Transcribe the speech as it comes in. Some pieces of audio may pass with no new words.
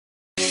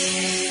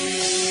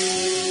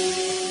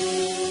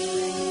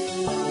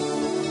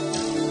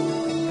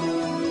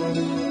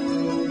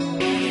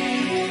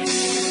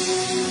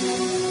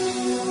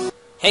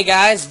Hey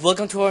guys,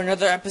 welcome to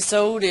another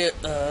episode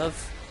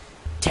of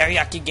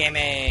Teriyaki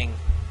Gaming.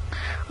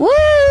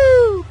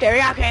 Woo!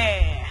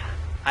 Teriyaki!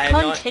 I have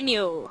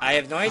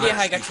no idea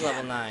how I got to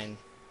level 9.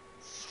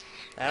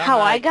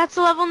 I got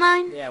to level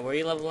 9? Yeah, were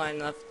you level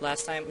 9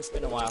 last time? It's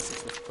been a while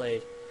since we've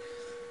played.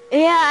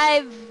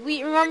 Yeah,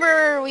 we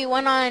remember we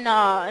went on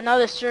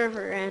another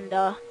server and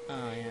oh,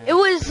 yeah. I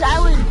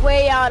was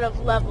way out of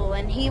level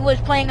and he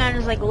was playing on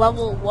his like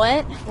level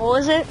what? What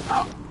was it?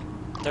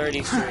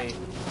 33.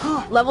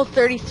 Level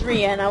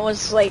 33 and I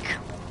was like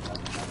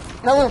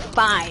level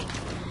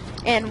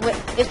 5. And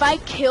if I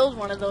killed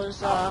one of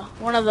those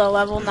one of the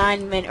level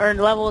 9 or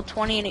level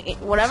 20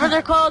 whatever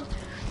they're called,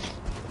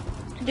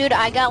 dude,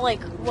 I got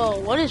like, whoa,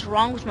 what is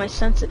wrong with my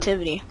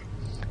sensitivity?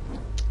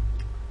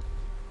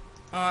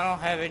 Oh, I don't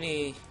have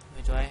any.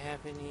 Do I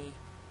have any?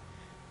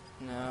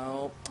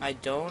 No, I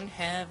don't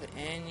have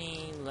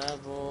any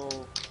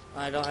level.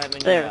 I don't have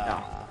any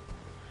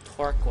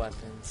torque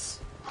weapons.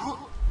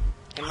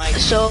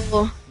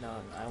 So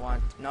I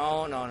want.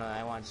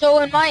 So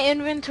in my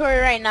inventory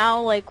right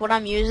now, like what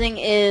I'm using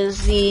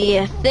is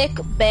the thick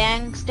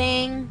bang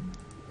sting,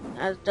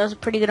 does a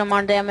pretty good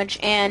amount of damage,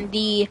 and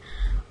the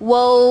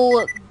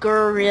woe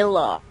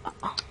gorilla.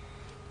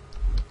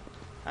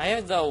 I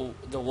have the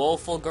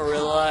woeful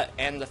gorilla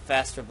and the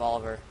fast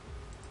revolver.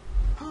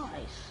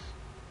 Nice.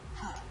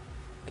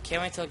 I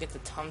can't wait till I get the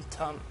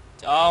tum-tum.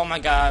 Oh my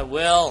god,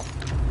 Will!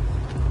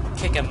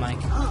 Kick him, Mike.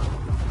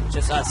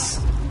 Just us.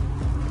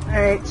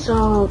 Alright,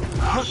 so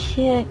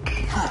kick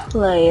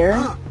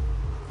player.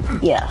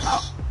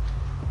 Yes.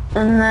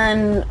 And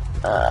then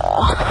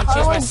I'm gonna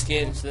change my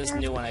skin to this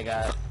new one I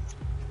got.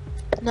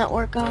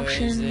 Network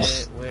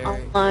options.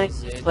 Where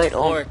is it?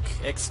 Torque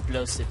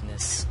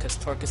explosiveness. Because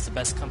Torque is the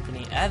best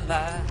company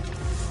ever.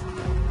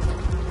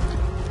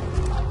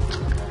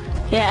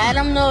 Yeah,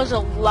 Adam knows a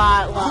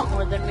lot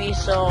more than me,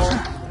 so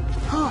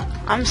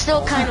I'm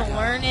still kind of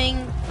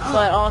learning,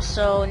 but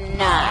also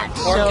not.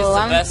 Torque is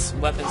the best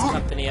weapons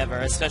company ever,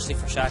 especially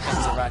for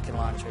shotguns and rocket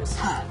launchers.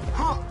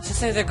 Let's just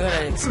say they're good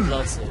at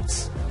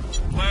explosives.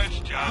 Let's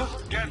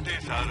just get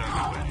this out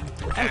of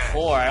the way. I'm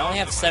poor. I only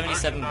have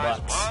 $77.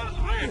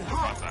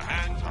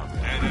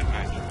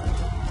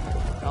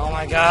 Oh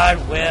my god,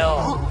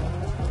 Will.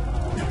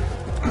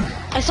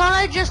 I thought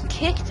I just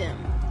kicked him.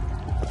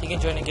 He can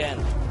join again.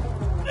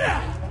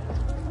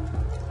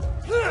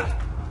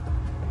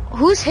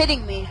 Who's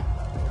hitting me?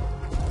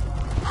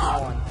 No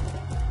one.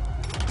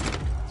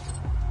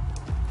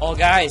 Oh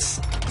guys,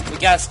 we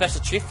got a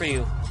special treat for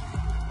you.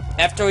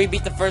 After we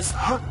beat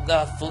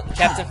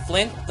Captain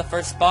Flint, the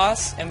first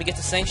boss, and we get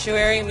to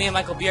Sanctuary, me and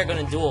Michael B are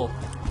gonna duel.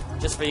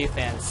 Just for you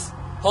fans.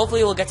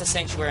 Hopefully we'll get to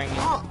Sanctuary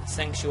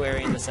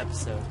in this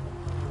episode.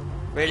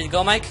 Ready to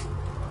go, Mike?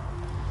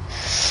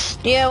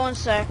 Yeah, one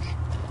sec.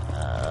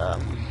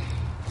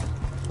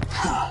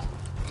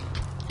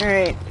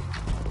 Alright.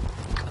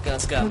 Okay,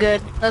 let's go. I'm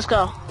good. Let's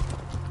go.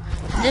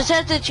 Just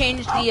have to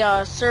change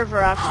the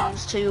server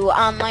options to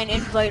online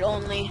invite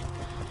only.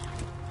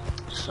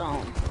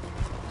 So.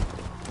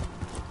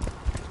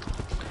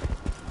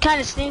 Kind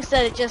of stinks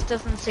that it just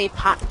doesn't say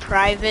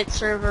private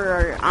server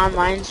or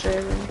online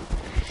server.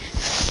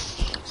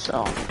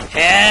 So.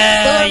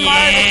 Hell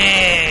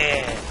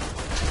yeah!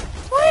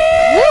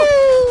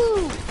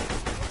 Woo!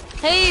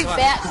 Hey,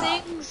 bat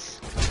things.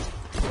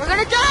 We're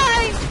gonna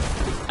die!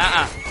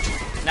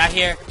 Not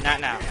here, not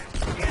now.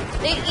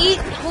 They eat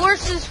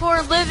horses for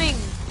a living.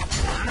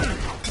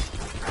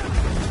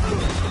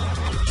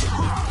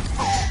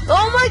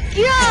 Oh my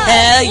god!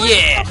 Hell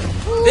yeah!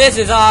 This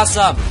is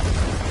awesome!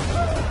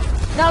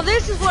 Now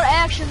this is what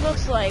action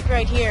looks like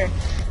right here.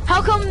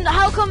 How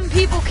come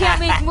people can't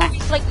make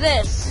movies like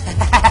this?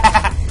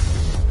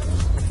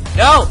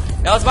 No!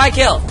 That was my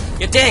kill!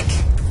 You dick!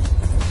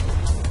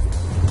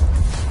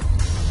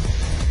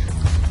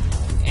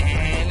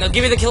 And I'll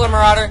give you the Killer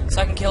Marauder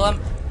so I can kill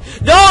him.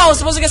 No! I was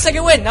supposed to get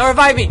second wind! Now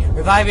revive me!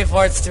 Revive me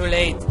before it's too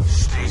late.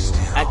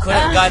 I could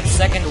have gotten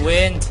second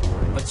wind,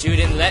 but you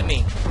didn't let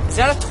me. Is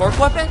that a torque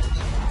weapon?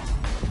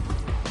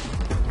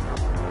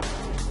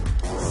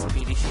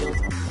 Speedy shield.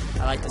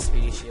 I like the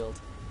speedy shield.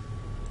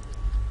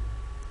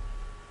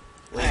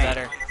 Way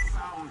better.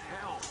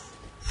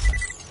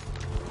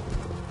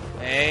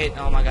 Wait,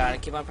 oh my god, I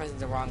keep on pressing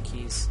the wrong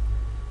keys.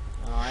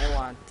 Oh, I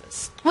want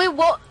this. Wait,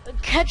 what?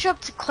 Catch up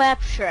to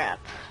Claptrap.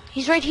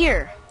 He's right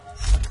here.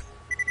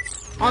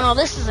 Oh no,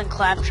 this isn't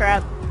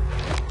Claptrap.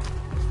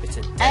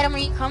 Adam, are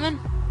you coming?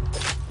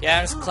 Yeah,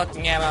 I'm just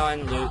collecting ammo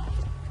and loot.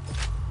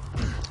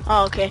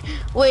 Oh, okay.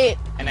 Wait,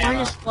 And mine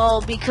ammo. is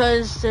low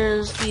because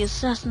there's the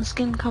assassin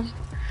skin come.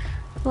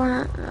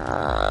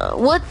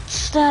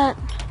 What's that?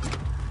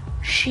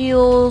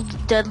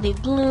 Shield, Deadly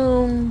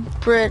Bloom,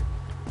 Brit.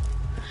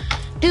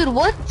 Dude,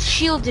 what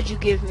shield did you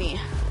give me?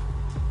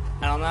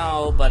 I don't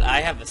know, but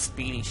I have a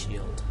speedy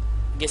shield.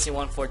 It gives you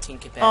 114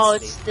 capacity. Oh,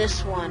 it's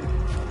this one.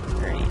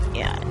 Right,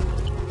 yeah.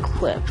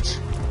 Equipped.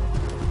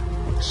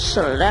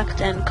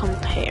 Select and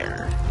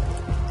compare.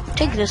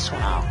 Take this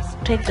one out.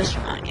 Take this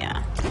one out,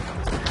 yeah.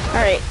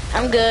 Alright,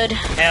 I'm good.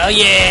 Hell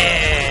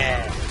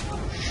yeah!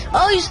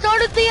 Oh, you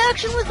started the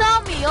action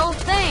without me. Oh,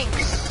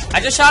 thanks.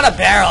 I just shot a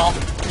barrel.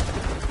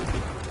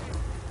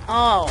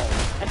 Oh,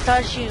 I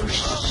thought you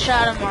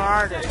shot a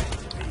marauder.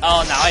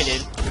 Oh, now I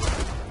did.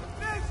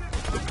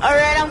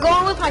 Alright, I'm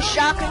going with my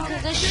shotgun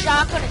because this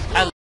shotgun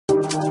is